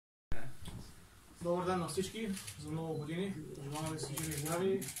Добър ден на всички, за много години. Желаваме да си живи и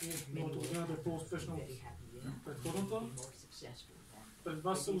здрави и новата година да е по-успешна от предходната. Пред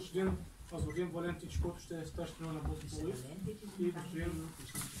вас са господин Азрудин Валентич, който ще е старши треньор на Ботев Пловдив, и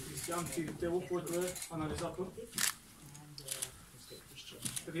господин Кирителов, който е анализатор.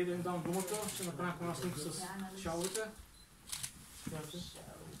 Преди да им дам думата, ще направим една снимка с шаловете.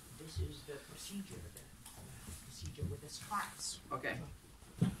 Okay.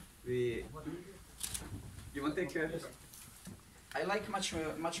 You want to take? I like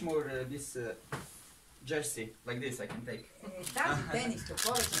much more this jersey like this. I can take. Тази тениска,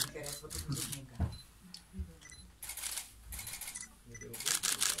 повече ми харесва като техника.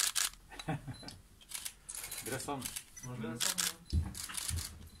 Dress on.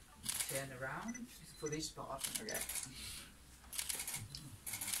 Turn around for this part. Okay.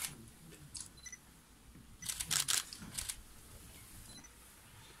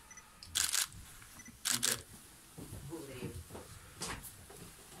 Благодаря ви.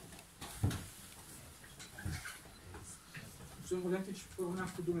 Господин Валентич, първо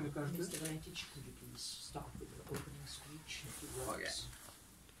някакви думи да кажете. Mr. Valentich, could you please start with the opening speech? Okay.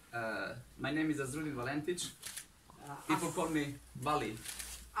 My name is Azrudin Vалентич. People call me Vali.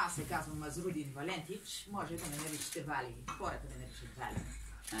 Аз се казвам Азрудин Валентич. Може да ме наричате Вали. Хората ме наричат Вали.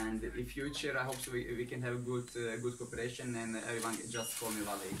 And in future, I hope so we can have good cooperation, and everyone just call me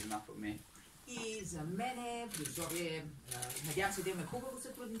Vali. It's enough for me. И за мене, при условие, надявам се да имаме хубаво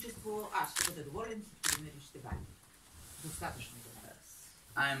сътрудничество, аз ще бъда доволен, да ме наричате Вали. Достатъчно за мен.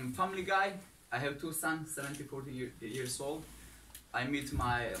 I'm family guy. I have two sons, 70-40 years old. I meet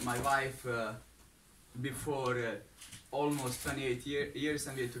my wife before almost 28 years,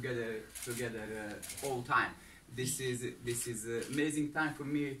 and we're together all time. This is amazing time for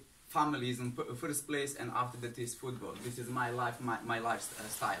me. Family is in first place, and after that is football. This is my life, my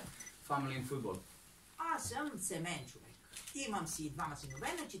lifestyle. Family and football. Аз съм семейен човек. Имам си двама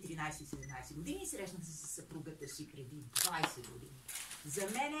синове на 14 и 17 години. Срещнах се с съпругата си преди 20 години. За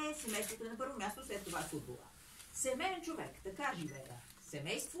мен семейството е на първо място, след това футбола. Семейен човек, така живея.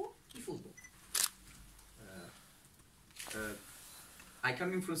 Семейство и футбол. I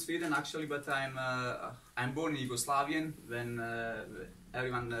come in from Sweden actually, but I'm born in Yugoslavian. When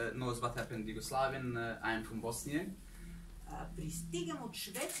everyone knows what happened in Yugoslavian, I'm from Bosnia. Пристигам от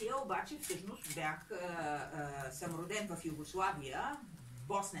Швеция, обаче всъщност съм роден в Югославия.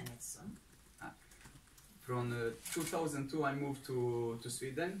 Босненец съм. From 2002 I moved to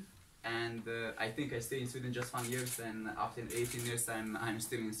Sweden, and I think I stayed in Sweden just 1 year, and after 18 years I'm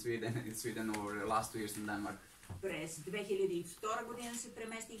still in Sweden or last 2 years in Denmark. През 2002 година се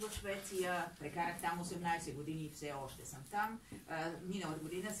преместих в Швеция, прекарах там 18 години и все още съм там. Миналата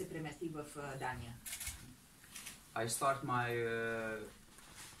година се преместих в Дания. I start my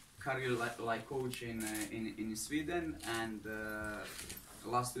career like coach in Sweden, and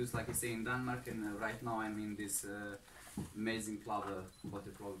last year, like I say, in Denmark, and right now I'm in this amazing club,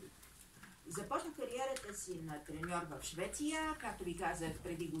 Ботев Пловдив. Започнах кариерата си на треньор в Швеция, както ви казах,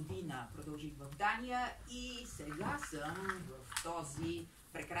 преди година продължих в Дания и сега съм в този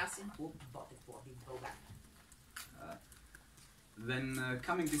прекрасен клуб Ботев Пловдив в България. When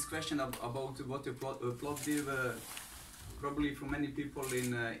coming this question about Ботев Пловдив, probably for many people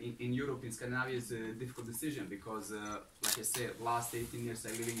in Europe, in Scandinavia, is a difficult decision because, like I said, last 18 years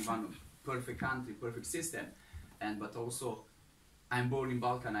I'm living in one perfect country, perfect system, but also I'm born in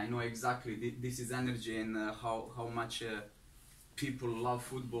Balkan. I know exactly this is energy and how much people love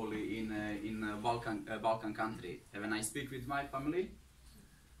football in Balkan country. And when I speak with my family,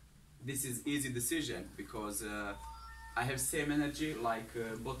 this is easy decision because I have same energy like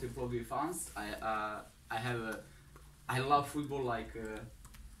Ботев Plовdив fans. I love football like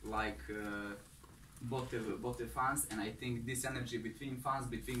Ботев fans, and I think this energy between fans,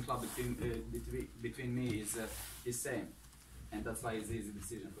 between club, between me is same. And that's why it's an easy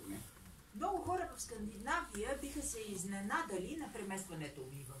decision for me. Много хора в Скандинавия биха се изненадали на преместването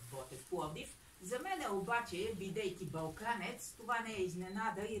ми в Ботев Пловдив. За мен обаче, бидейки балканец, това не е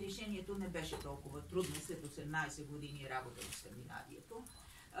изненада и решението не беше толкова трудно след 18 години работа в Скандинавието,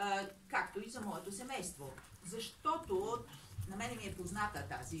 както и за моето семейство. Защото на мен ми е позната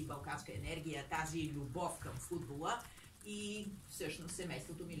тази балканска енергия, тази любов към футбола и всъщност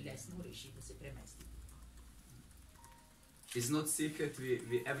семейството ми лесно реши да се премести. It's not secret.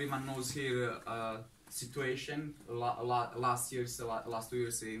 Everyone knows here situation. Last 2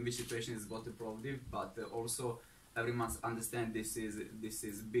 years in which situation is Ботев Пловдив, but also everyone understand this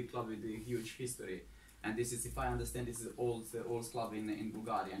is big club with a huge history, and this is, if I understand, this is old club in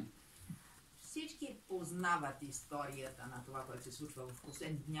Bulgaria. Всички познават историята на това, което се случва в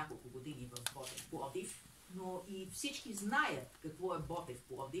последните няколко години в Ботев Пловдив, но и всички знаят какво е Ботев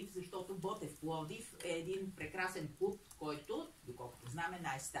Пловдив, защото Ботев Пловдив е един прекрасен клуб, който, доколкото знаме,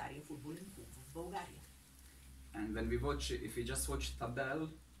 най-стария футболен клуб в България. And when we watch, if we just watch tabel,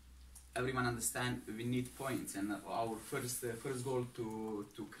 everyone understand we need points, and our first goal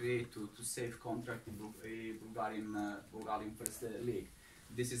to create to save contract in Bulgarian first league.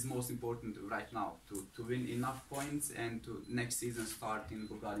 This is most important right now to win enough points and to next season start in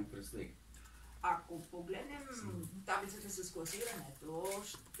Bulgarian first league. Ако погледнем таблицата с класирането,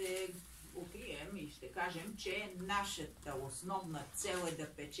 ще открием и ще кажем, че нашата основна цел е да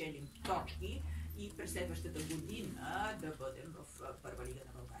печелим точки и през следващата година да бъдем в първа лига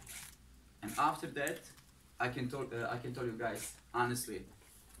на България. And after that, I can tell you guys honestly,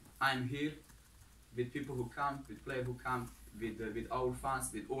 I'm here with people who come, with players who come, with our fans,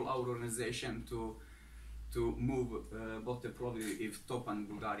 with all our organization to move Ботев Пловдив top and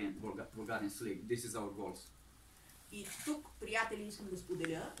Bulgarian league. This is our goals. И тук, приятели, искам да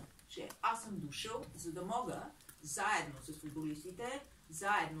споделя, че аз съм дошъл, за да мога заедно с футболистите,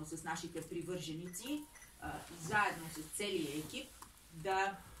 заедно с нашите привърженици, заедно с целия екип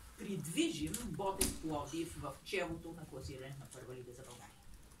да придвижим Ботев Пловдив в челото на класирането на първа лига за България.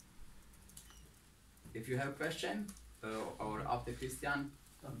 If you have a question, or after Christian,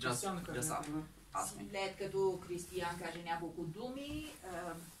 just ask me. След като Кристиян каже няколко думи,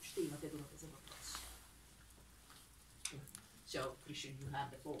 ще имате думата за въпрос. So, Christian, you have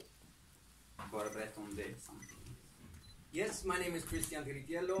the floor. Yes, my name is Christian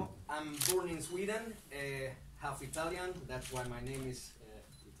Tiritiello. I'm born in Sweden, half Italian. That's why my name is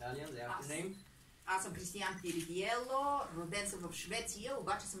Italian, the after-name. Аз съм Кристиян Тиридиело, роден съм в Швеция,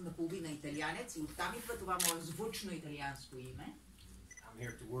 обаче съм наполовина италианец и оттам идва това мое звучно италианско име. I'm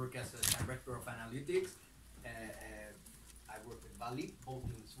here to work as a director of analytics. I work with Vali, both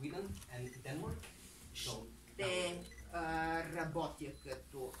in Sweden and Denmark. Ще работя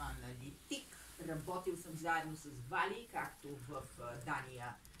като аналитик. Работил съм заедно с Вали, както в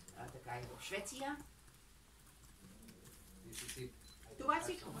Дания, така и в Швеция. Това е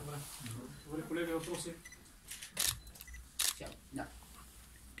всичко. Добре, колеги, въпроси? Да.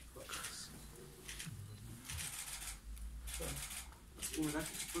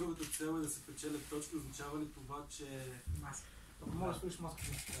 Споменахте, че първата цел е да се печелят точки. Означава ли това, че... Може да спориш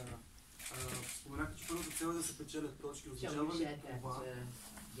маската. Споменахте, че първата цел е да се печелят точки. Означава ли това, че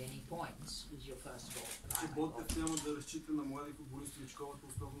Ботев няма да разчита на млади футболисти от школата,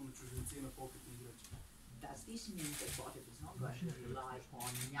 основно на чужденци и на по-опитни играчи? Does this mean that Ботев is not going to rely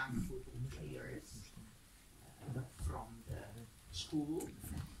on young football players from the school?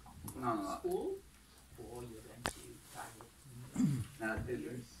 No. School? Or you're going to target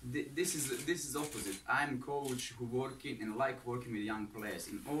this is opposite. I'm coach who working and like working with young players.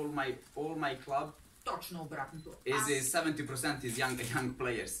 In all my club, точно обратното. is 70% is young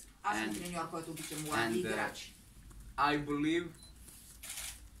players. Аз съм треньор, който обича млади играчи. I believe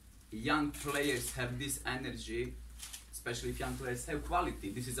young players have this energy, especially if young players have quality.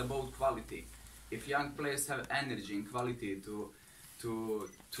 This is about quality. If young players have energy and quality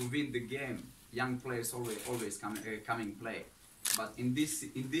to win the game, young players always come and play. But in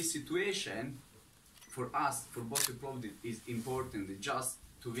this situation, for us, for Ботев Пловдив, is important just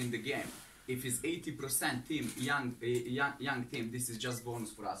to win the game. If it's 80% team, young team, this is just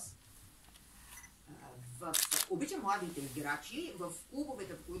bonus for us. Обичам младите играчи. В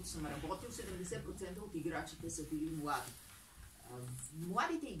клубовете, в които съм работил, 70% от играчите са били млади.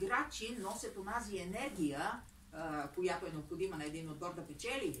 Младите играчи носят онази енергия, която е необходима на един отбор да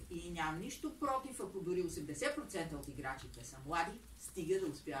печели. И нямам нищо против, ако дори 80% от играчите са млади, стига да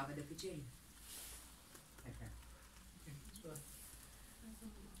успяваме да печелим.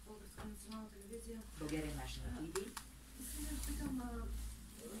 Българска национална телевизия. България National TV. Искам да питам,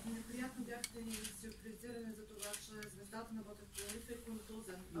 неприятно бяхте ни сюрпризирани за това, че звездата на Ботев Пловдив е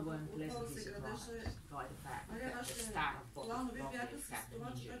контузен. Отбора се градеше. Вашите планови бяха с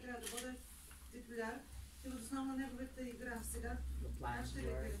това, че той трябва да бъде титуляр и въз основа на неговата игра. Сега как ще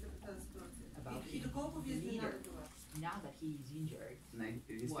реагирате по тази ситуация? И доколко ви изненада това? Now that he is injured,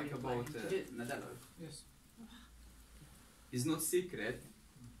 You speak about Nedelov. Yes. It's not secret.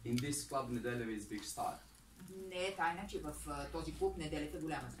 In this club, Nedelov is big star. Не е тайна, че в този клуб Неделев е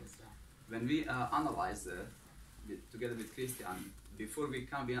голяма звезда. When we analyze together with Christian, before we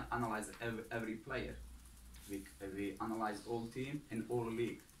come, we analyze every player. We analyze all team and all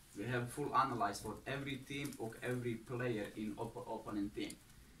league. We have full analyze for every team or every player in opponent team.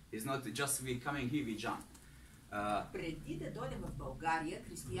 It's not just we coming here, we jump. Преди да дойдем в България,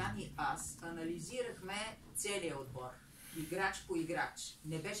 Кристиян и аз анализирахме целия отбор. Играч по играч.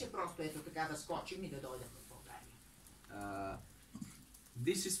 Не беше просто ето така да скочим и да дойдем в България.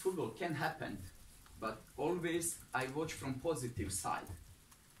 This is football, can happen, but always I watch from positive side.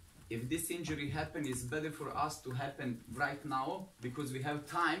 If this injury happen, it's better for us to happen right now because we have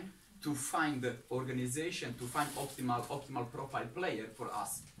time to find the organization, to find optimal profile player for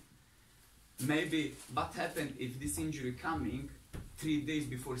us. Maybe what happened if this injury coming 3 days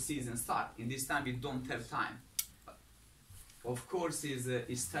before season start? In this time we don't have time. Of course,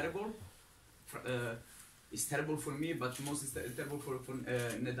 is terrible. It's terrible for me, but most is terrible for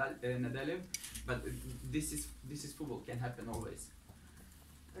Nedalev. But this is football. Can happen always.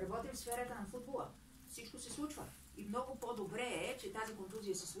 Работим в сферата на футбола. Всичко се случва. И много по-добре е, че тази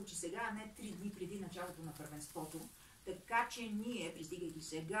контузия се случи сега, а не 3 дни преди началото на първенството. Така че ние, пристигайки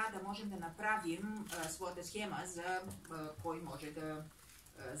сега, да можем да направим своята схема за кой може да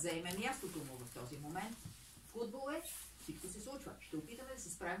заеме мястото му в този момент. Футбол е, всичко се случва. Ще опитаме да се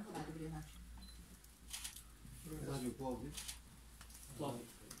справим по най-добрия начин. Азрудин Пловдив.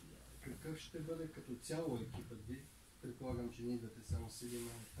 Какъв ще бъде като цяло екипът ви? Предполагам, че не идвате само с един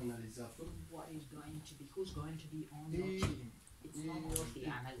анализатор.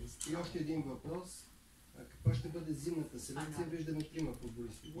 И още един въпрос. Каква ще бъде зимната селекция? Виждаме 3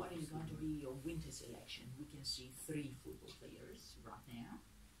 футболисти. What is going to be your winter selection? We can see 3 football players right now.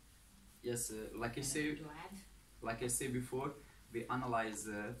 Yes, like I said before, we analyze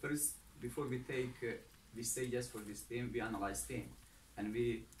first before we take we say yes for this team. We analyze team, and we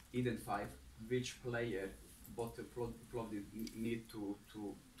identify which player Ботев Пловдив need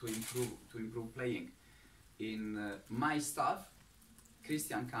to improve playing. In my staff,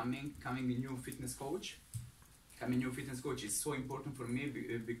 Christian coming a new fitness coach. New fitness coach is so important for me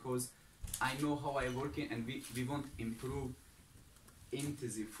because I know how I work in, and we want to improve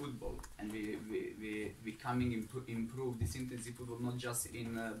intensive football, and we coming improve this intensive football not just in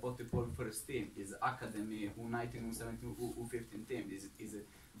Ботев Plовdiv first team, is academy, U19, U17, U15 team.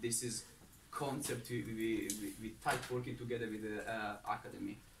 This is concept we tight working together with the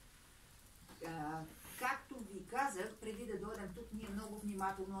academy. Както ви казах, преди да дойдем тук, ние много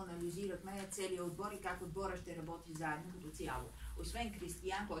внимателно анализирахме целият отбор и как отбора ще работи заедно като цяло. Освен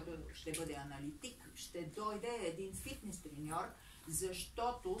Кристиян, който ще бъде аналитик, ще дойде един фитнес треньор,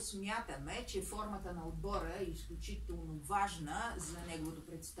 защото смятаме, че формата на отбора е изключително важна за неговото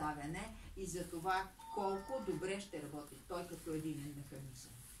представяне и за това колко добре ще работи той като единен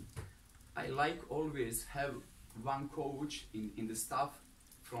механизъм. I like always have one coach in the staff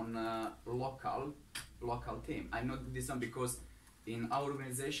from local team. I know this one because in our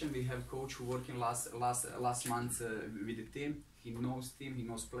organization we have coach who working last month with the team. He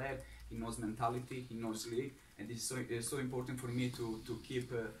knows player, he knows mentality, he knows league, and this is so important for me to keep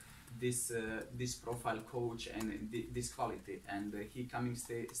this profile coach and this quality. And he coming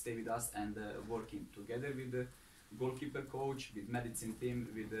stay with us and working together with the goalkeeper coach, with medicine team,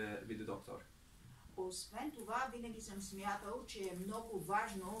 with the doctor. Освен това, винаги съм смятал, че е много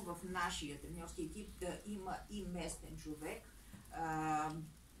важно в нашия треньорски екип да има и местен човек.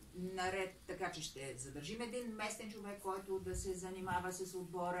 Наред, така че ще задържим един местен човек, който да се занимава с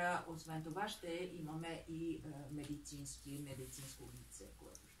отбора. Освен това ще имаме и медицинско лице,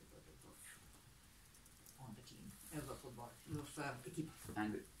 което ще бъде в отбора, в екипа.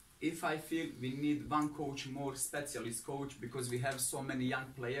 If I feel we need one coach, more specialist coach, because we have so many young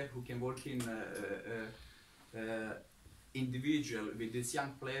players who can work in individual with this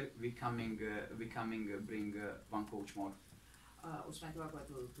young player, we coming bring one coach more. Освен това,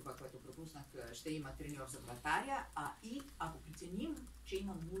 което пропуснах, ще има треньор за вратаря, и ако преценим, че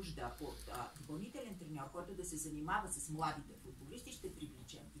има нужда от допълнителен треньор, който да се занимава с младите футболисти, ще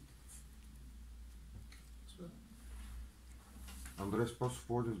привлечем и такъв. Андрей Спасов,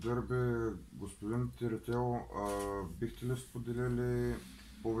 Пловдив дерби. Господин Тирител, бихте ли споделили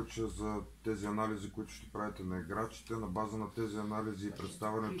повече за тези анализи, които ще правите на играчите, на база на тези анализи и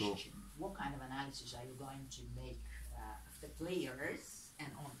представянето? What kind of analysis are you going to make of the players, and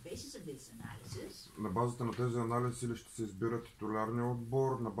on the basis of this analysis? На базата на тези анализи ли ще се избира титулярния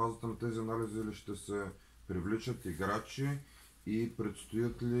отбор? На базата на тези анализи ли ще се привличат играчи? И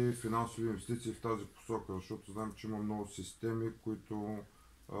предстоят ли финансови инвестиции в тази посока? Защото знам, че има много системи, които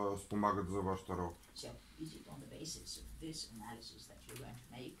спомагат за вашата работа. So, is it on the basis of this analysis that you're going to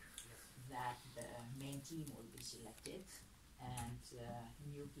make that the main team will be selected and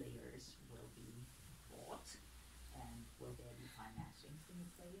new players will be bought, and will there be financing for new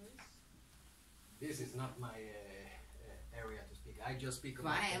players? This is not my area to speak. I just speak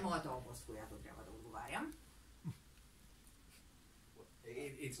Това about... не е моята област, която трябва да отговарям.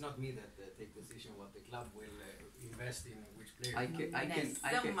 it's not me that take decision what the club will invest in which player. Не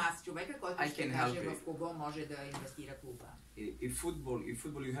съм аз човека, който ще каже в кого може да инвестира клуба. In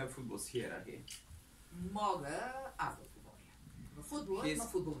football you have football's hierarchy. Мога аз да отговоря. В футбола има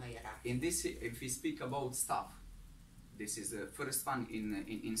футболна иерархия. In this, if we speak about staff, this is the first one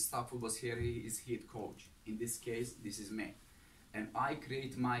in staff football's hierarchy is head coach. In this case, this is me. And I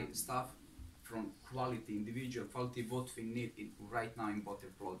create my staff from quality, individual quality, what we need right now in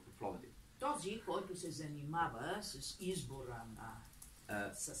Ботев Пловдив. Този, който се занимава с избора на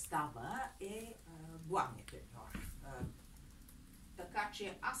състава е главният треньор. Така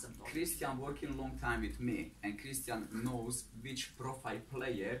че аз съм този. Christian working long time with me, and Christian knows which profile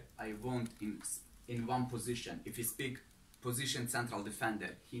player I want in one position. If he speak position central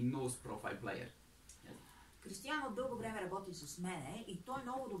defender, he knows profile player. Кристиан от дълго време работи с мене и той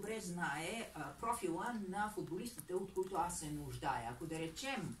много добре знае профила на футболистите, от които аз се нуждая. Ако да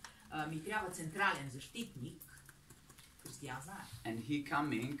речем ми трябва централен защитник, Кристиан знае. And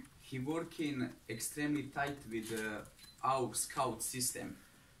he working extremely tight with our scout system.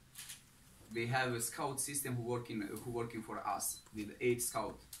 We have a scout system who working for us with 8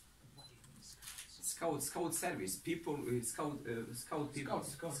 scout. Scout service. People scout.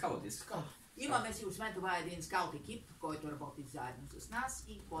 Имаме си освен това един скаут екип, който работи заедно с нас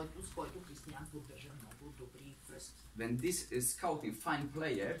и с който Кристиан поддържа много добри връзки. When this is scouting fine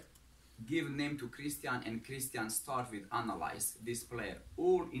player, give name to Christian and Christian start with analyze this player,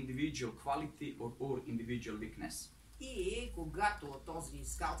 all individual quality or all individual weakness. И когато този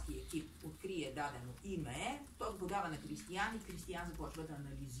скаутски екип открие дадено име, той го дава на Кристиан и Кристиан започва да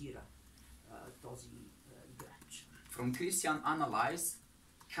анализира този играч. From Christian analyze,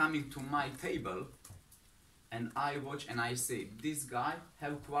 coming to my table, and I watch and I say, this guy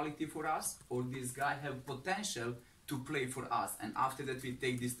have quality for us, or this guy have potential to play for us, and after that we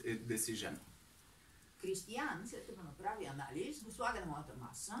take this decision. Кристиан, след като направи анализ, го слага на моята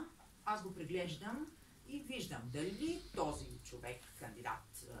маса, аз го преглеждам и виждам дали този човек,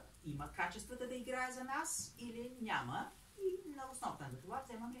 кандидат, има качествата да играе за нас или няма, и на основата на това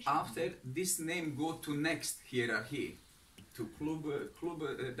вземам решение. After this name go to next hierarchy, to club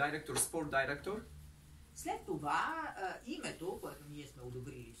director, sport director. След това името, което ние сме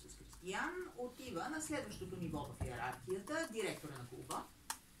одобрили с Кристиан, отива на следващото ниво в иерархията, директора на клуба.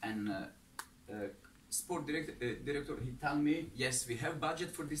 And sport director, he tell me, yes, we have budget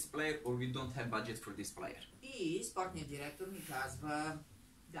for this player, or we don't have budget for this player. И спортният директор ми казва,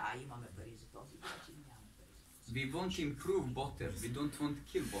 да, имаме пари за този играч и нямаме пари за този. We want to improve Ботев, we don't want to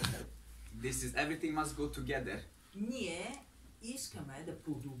kill Ботев. This is everything must go together. Ние искаме да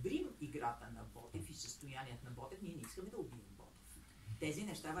подобрим играта на Ботев и състоянието на Ботев, ние не искаме да убием Ботев. Тези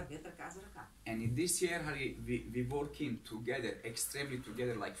неща вървят ръка за ръка. And in this year, we working together, extremely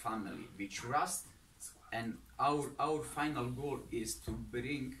together like family. We trust, and our final goal is to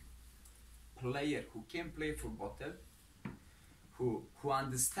bring player who can play for Ботев, who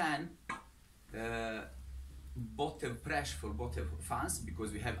understand Ботев pressure for Ботев fans, because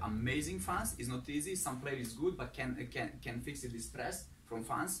we have amazing fans. It's not easy. Some player is good, but can fix this press from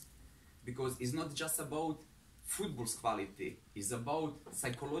fans, because it's not just about football's quality. It's about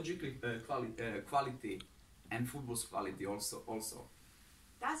psychological quality and football's quality also.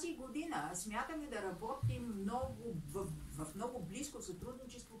 Тази година смятаме да работим в много близко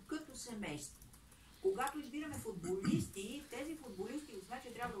сътрудничество като семейство. Когато избираме футболисти, тези футболисти, освен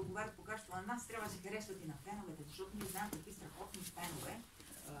че трябва да отговарят по качество на нас, трябва да се харесват и на феновете, защото ние знаем какви страхотни фенове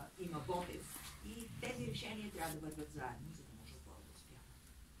има Ботев и тези решения трябва да вървят заедно, за да може отбора да успява.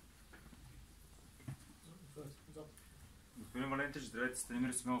 Господин Валентич, здравейте,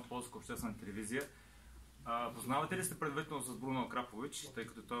 Станимир Симеонов, Полска обществена телевизия. Познавате ли сте предварително с Бруно Акрапович, тъй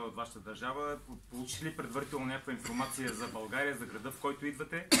като той е от вашата държава? Получили ли предварително някаква информация за България, за града, в който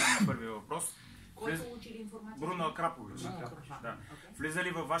идвате? Това е първият въпрос. Кой получили информация? Бруно Акрапович. Да. Влиза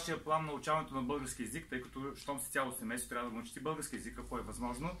ли във вашия план научаването на български език, тъй като щом си цяло семейство трябва да научите български език, ако е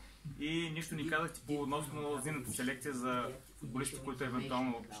възможно? И нищо ни казахте по относно зимната селекция за футболисти, които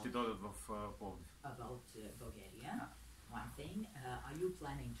евентуално ще дойдат в Пловдив. One thing, are you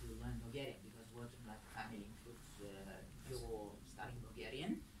planning to learn Bulgarian? Because Working Like a Family includes your studying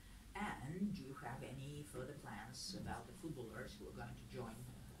Bulgarian. And do you have any further plans about the footballers who are going to join?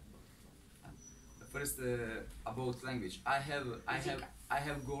 First, about language. I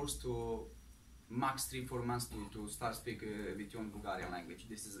have goals to max 3-4 months to start speak with you on Bulgarian language.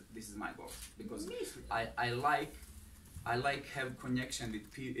 This is my goal, because I like have connection with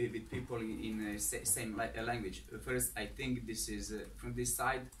people in same language. First, I think this is from this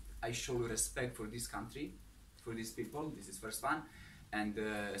side I show respect for this country, for these people. This is first one, And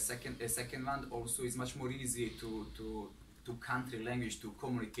second one also is much more easy to country language to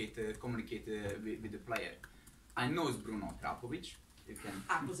communicate with the player. I know it's Bruno Krapovic. You can.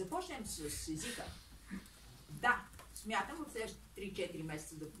 Ако започнем с езика, да, смятам в следващите 3-4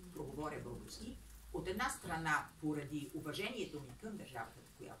 месеца да проговоря български. От една страна, поради уважението ми към държавата,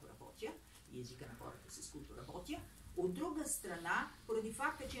 в която работя, и езика на хората, с които работя. От друга страна, поради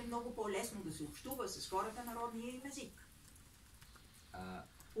факта, че е много по-лесно да се общува с хората на родния им език.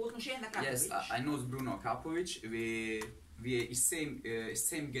 По отношение на Крапович. Yes, I know Bruno Krapovic. We are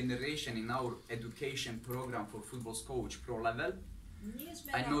same generation in our education program for football coach pro level.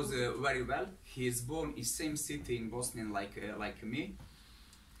 I know very well. He is born in same city in Bosnia like me,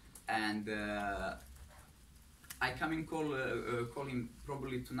 and I come and call him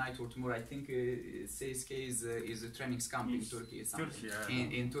probably tonight or tomorrow. I think CSK is a training camp in Turkey or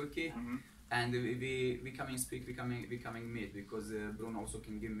something. In Turkey. And we come and speak, we come and meet, because Bruno also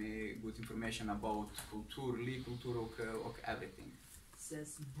can give me good information about culture, everything.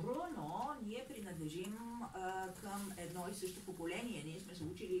 С Бруно ние принадлежим към едно и също поколение. Ние сме се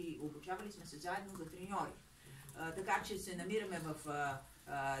учили, обучавали сме се заедно за треньори. Така че се намираме в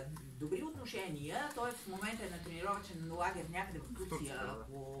добри отношения. Той в момента е на тренировъчен лагер някъде в Турция,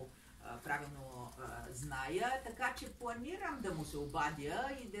 ако правилно зная. Така че планирам да му се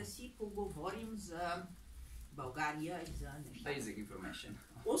обадя и да си поговорим за България и за неща. Basic information.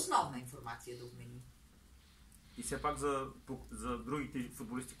 Основна информация да обменим. И все пак за другите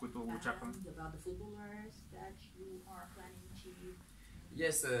футболисти, които очакваме.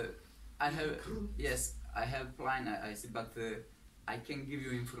 Yes, I have plan. I see, but I can give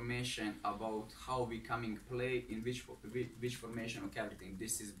you information about how we coming play in which formation of everything.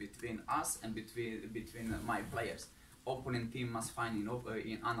 This is between us and between my players. Opponent team must find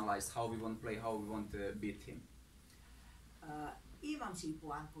in analyze how we want to play, how we want to beat him. Имам си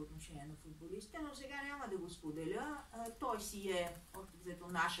план по отношение на футболистите, но сега няма да го споделя. Той си е общо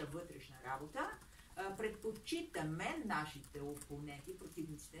наша вътрешна работа. Предпочитаме нашите опоненти,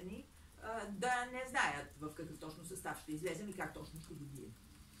 противниците ни, да не знаят в какъв точно състав ще излезем и как точно ще ги бием.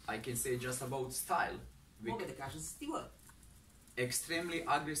 I can say just about style. Мога да кажа стила. Extremely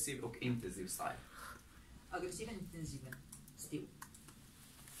aggressive or intensive style. Агресивен, интензивен стил.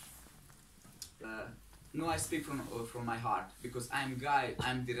 No, I speak from my heart, because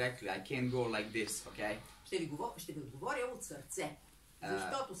I'm directly, I can't go like this, okay? Ще ви отговоря от сърце,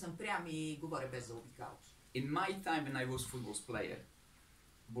 защото съм прям и говоря без заобикалки. In my time when I was football player,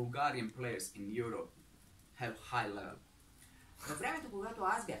 Bulgarian players in Europe have high level. Във времето, когато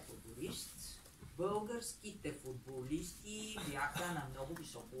аз бях футболист, българските футболисти бяха на много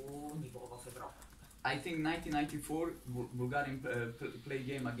високо ниво в Европа. I think 1994 Bulgarian play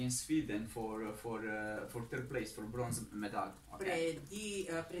game against Sweden for third place, for bronze medal. Okay.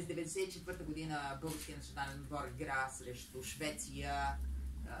 През 1994 година българският национален отбор игра срещу Швеция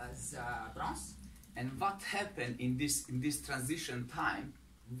за бронз. And what happened in this transition time?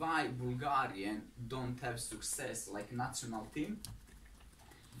 Why Bulgarian don't have success like national team?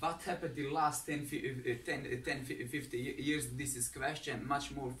 What happened the last 10-50 years? This is question much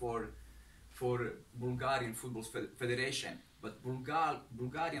more for Bulgarian Football Federation. But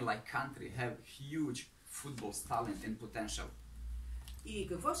Bulgarian like country have huge football talent and potential. И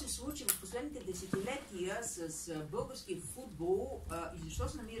какво се случи в последните десетилетия с българския футбол и защо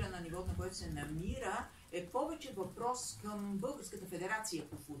се намира на нивото, на което се намира, е повече въпрос към Българската федерация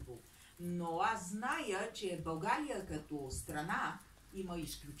по футбол. Но аз зная, че България като страна има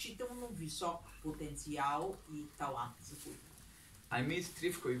изключително висок потенциал и талант за футбол. I meet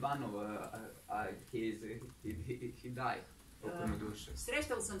Trifko Ivanov, he died.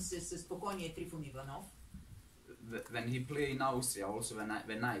 Срещал съм се с покойния Трифон Иванов. When he played in Austria, also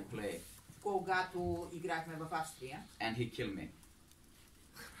when I play. Когато играхме в Австрия. And he killed me.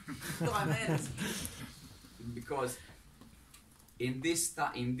 Той ме разби. Because in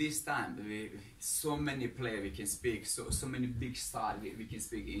this time, so many players we can speak, so many big stars we can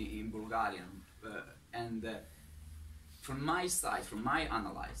speak in Bulgarian, and from my side, from my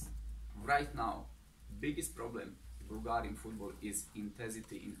analysis, right now, biggest problem in Bulgarian football is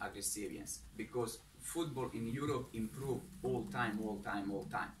intensity and aggressiveness, because football in Europe improve all time.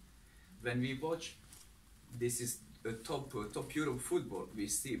 When we watch, this is a top Europe football, we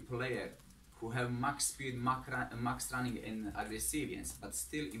see players who have max speed, max running and aggressiveness, but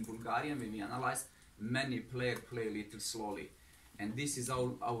still in Bulgarian, when we analyze, many players play a little slowly, and this is our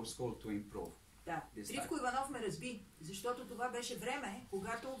goal to improve. Да, Трифко Иванов ме разби, защото това беше време,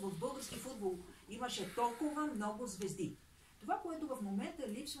 когато в български футбол имаше толкова много звезди. Това, което в момента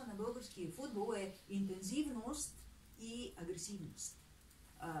липсва на българския футбол, е интензивност и агресивност.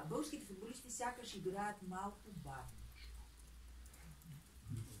 Българските футболисти сякаш играят малко бавно.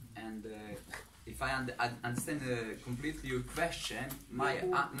 And if I understand completely your question,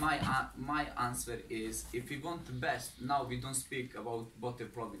 my answer is, if we want the best, now we don't speak about Ботев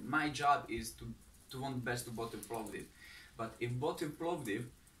Пловдив. My job is to want the best to Ботев Пловдив. But if Ботев Пловдив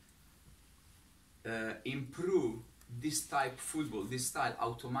improve this type of football, this style,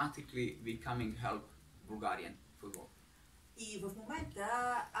 automatically we coming help Bulgarian football. И в момента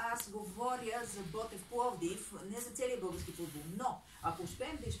аз говоря за Ботев Пловдив, не за целия български футбол, но ако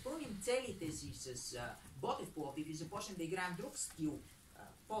успеем да изпълним целите си с Ботев Пловдив и започнем да играем друг стил,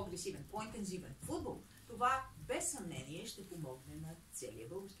 по-агресивен, по-интензивен футбол, това без съмнение ще помогне на целия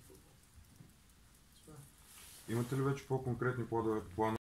български футбол. Имате ли вече по-конкретни планове